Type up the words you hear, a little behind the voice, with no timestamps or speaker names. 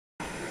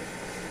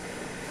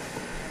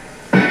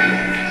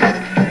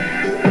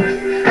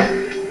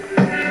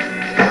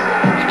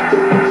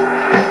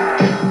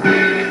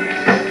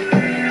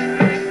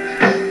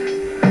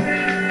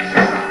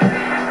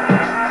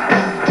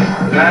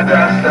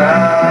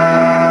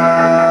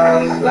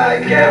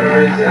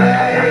every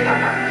day.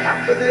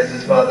 But this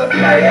is for the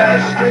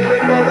players, strictly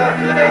for the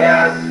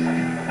players.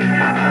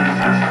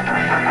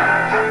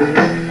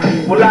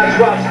 Well, I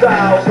drop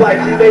styles like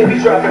they be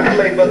dropping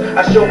flavor.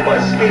 I show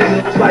much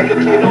skills like a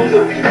kid on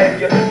the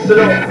behavior. So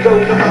don't go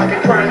to mommy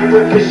crying you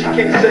with, cause she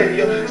can't save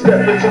you.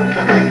 Step into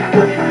the ring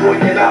for you,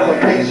 boy, and I'll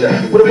amaze ya.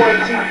 With a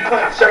 1-2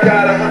 punch, I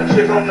got a hunch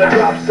you're gonna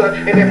drop, son.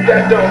 And if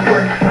that don't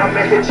work,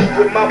 I'ma hit you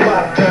with my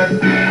pop gun.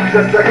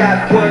 Cause I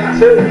got 1,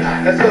 2,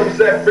 and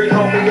so's every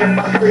homie in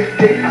my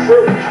 3D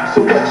crew.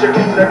 So what you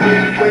gonna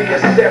do when you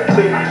step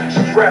to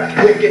strapped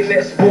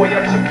wickedness? Boy,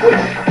 I'm too quick,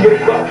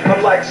 give up.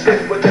 I'm like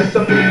shit, but there's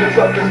some movements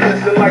up is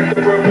missing like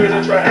the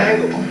Bermuda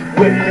Triangle.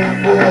 With me,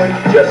 boy,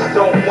 you just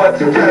don't want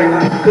to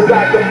tangle. Cause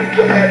I can be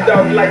your mad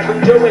dog like we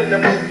do in the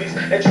movies.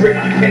 And trick,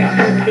 you can't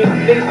do me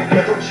neither,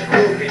 you hoochie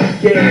groovy.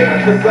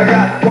 Yeah, cause I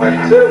got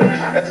 1, 2,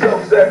 and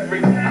so's every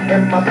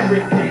in my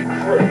 3D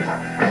crew.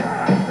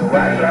 So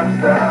I drop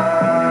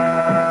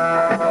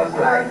styles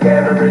like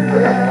every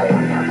day.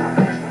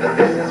 But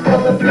this is for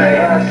the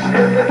players,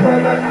 strictly for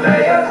the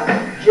players.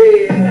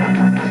 Yeah,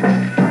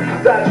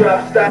 cause I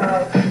drop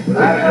styles, I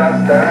drop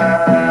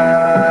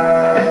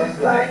styles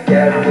like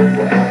every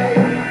day.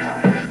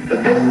 But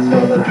this is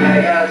for the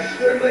players,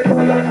 strictly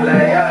for the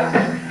players.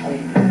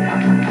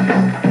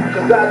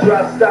 Cause I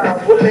drop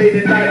styles, well late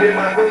at night in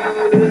my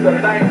hood is a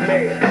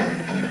nightmare.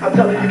 I'm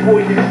telling you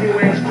boy, if you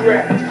ain't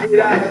strapped, get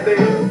out of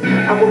there.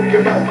 I'm worried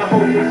about my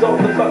homies all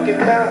the fucking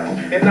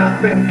time. And I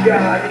thank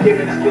God he gave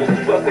me the skills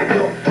to bust that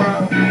dope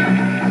from.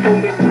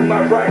 Homies to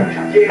my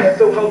right, yeah,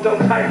 so hold on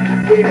tight.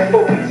 Yeah,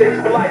 before we take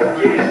flight,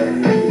 yeah.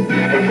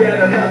 And get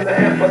another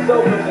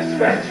episode of this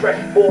fat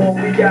track. Boy,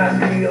 we got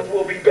skills,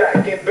 we'll be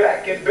back and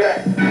back and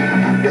back.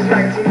 It's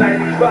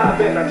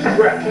 1995 and I'm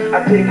strapped.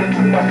 I dig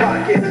into my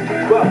pockets,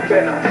 keep up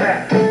and I'm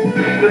packed.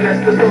 But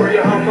that's the story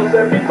of almost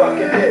every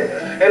fucking day.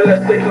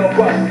 Unless they gon'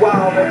 buck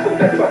wild and pull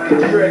that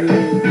fucking trigger.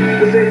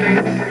 Cause it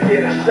ain't easy to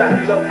get a shot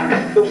low.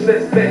 So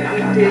since then we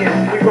did,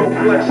 we wrote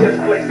blood, chest,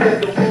 place,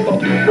 windows, flow.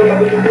 No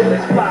longer do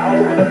bullets fly all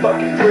over the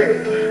fucking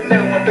grid.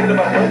 Now I'm thinking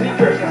about money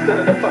first instead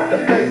of the fucked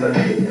up things I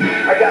did.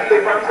 I got the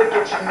rhymes to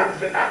get you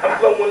moving. I'm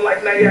flowing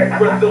like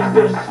Niagara, those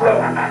still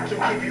slow to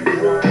keep you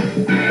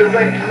grooving. Cause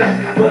ain't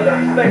nothing but a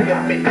thing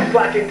of me.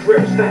 Blocking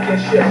grips, thinking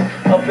shit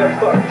of them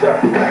fucked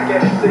up black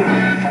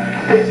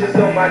MCs. Bitches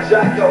on my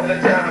jock all the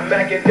time,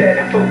 macking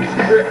daddy focus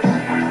grips.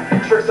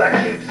 Tricks I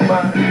keep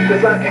mine,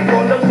 cause I ain't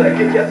going no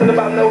second guessing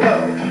about no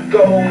hoe.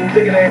 Gold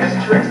digging ass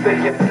tricks that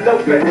gets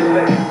no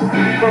feelings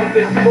from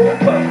this smooth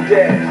puff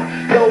daddy.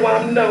 Though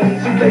I'm known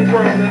to lay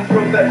grown and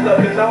throw that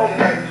loving all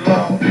night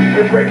long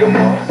and break them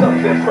off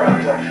something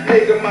proper.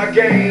 Nigga, my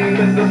game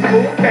is a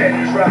smooth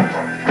candy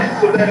dropper.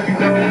 So that you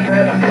know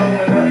that I'm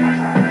blowing up.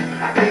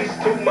 Peace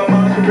to my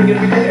moms for bringing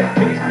me in,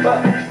 peace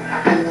up.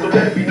 So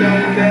that you know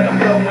that I'm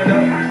blowing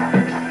up.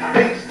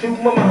 Peace to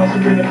my moms for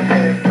bringing me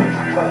in,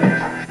 peace up.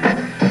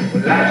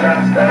 Well, I drop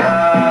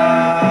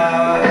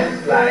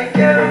styles like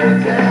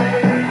every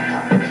day.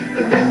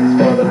 But this is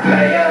for the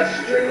players,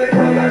 strictly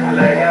for the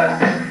players.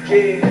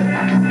 Yeah,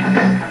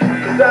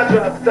 cause I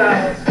drop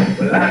styles.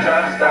 Well, I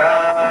drop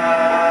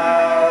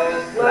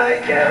styles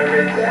like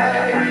every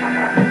day.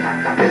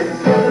 This is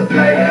for the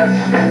players,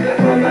 strictly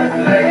for the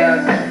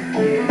players.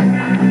 Yeah,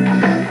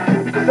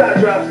 cause I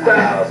drop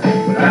styles.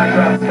 Well, I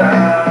drop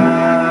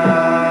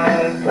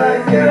styles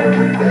like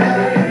every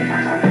day.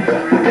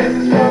 This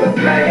is for the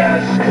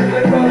players,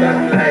 strictly for the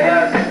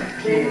players.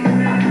 Yeah,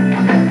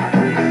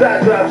 cause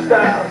I drop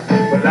styles.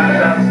 Well, I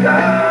drop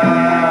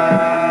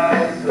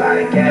styles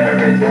like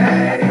every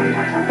day.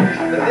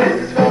 This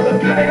is for the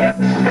players,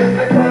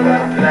 strictly for the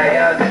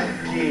players.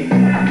 Yeah,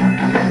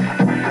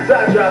 cause I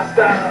drop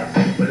styles.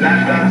 Well, I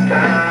drop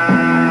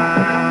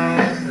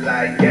styles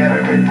like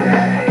every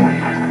day.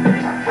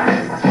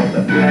 This is for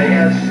the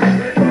players,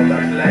 strictly for the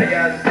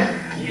players.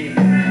 Yeah,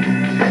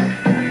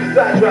 cause I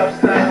drop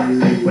styles.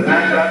 Well, I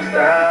drop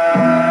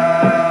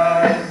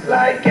styles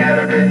like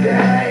every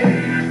day.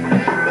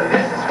 But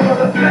this is for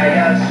the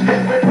players,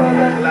 strictly for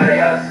the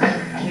players.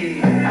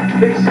 Yeah,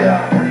 peace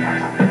y'all.